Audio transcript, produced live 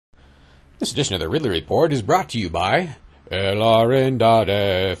This edition of the Ridley Report is brought to you by LRN.FM.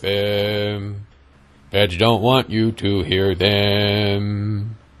 Feds don't want you to hear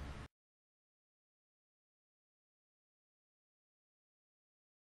them.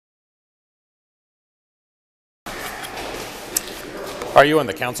 Are you on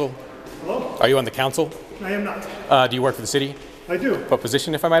the council? Hello? Are you on the council? I am not. Do you work for the city? I do. What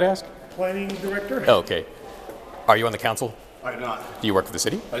position, if I might ask? Planning director? Oh, okay. Are you on the council? I do not. Do you work for the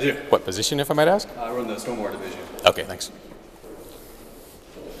city? I do. What position, if I might ask? I run the stormwater division. Okay, thanks.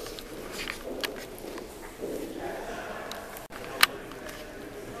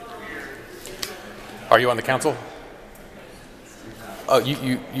 Are you on the council? Oh,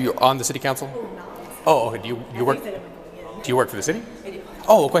 you on the city council? Oh, okay. Do you work? Do you work for the city? I do.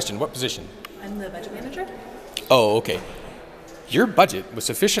 Oh, question. What position? I'm the budget manager. Oh, okay. Your budget was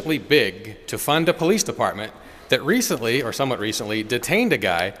sufficiently big to fund a police department that recently, or somewhat recently, detained a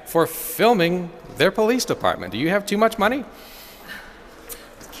guy for filming their police department. Do you have too much money?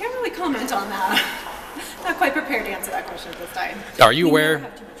 Can't really comment on that. Not quite prepared to answer that question at this time. Are you We aware? never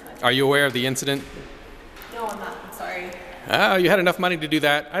have too much money. Are you aware of the incident? No, I'm not. I'm sorry. Oh, you had enough money to do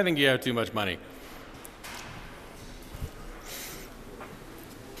that. I think you have too much money.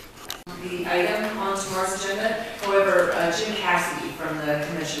 The item on tomorrow's agenda, however, Jim Cassidy from the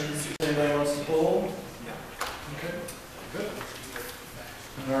commissions. Anybody wants to pull? Okay, good.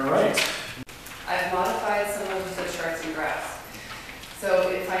 All right. I've modified some of the charts and graphs. So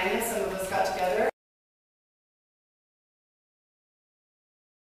in finance, some of us got together.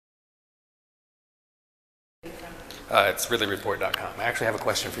 It's RidleyReport.com. I actually have a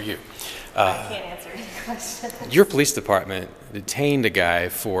question for you. I can't answer any questions. Your police department detained a guy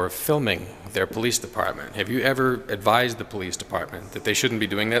for filming their police department. Have you ever advised the police department that they shouldn't be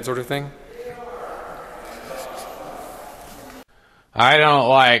doing that sort of thing? I don't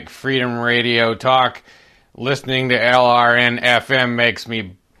like Freedom Radio talk. Listening to LRN FM makes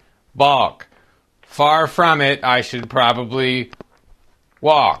me balk. Far from it, I should probably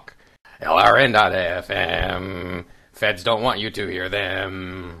walk. LRN.FM. Feds don't want you to hear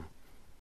them.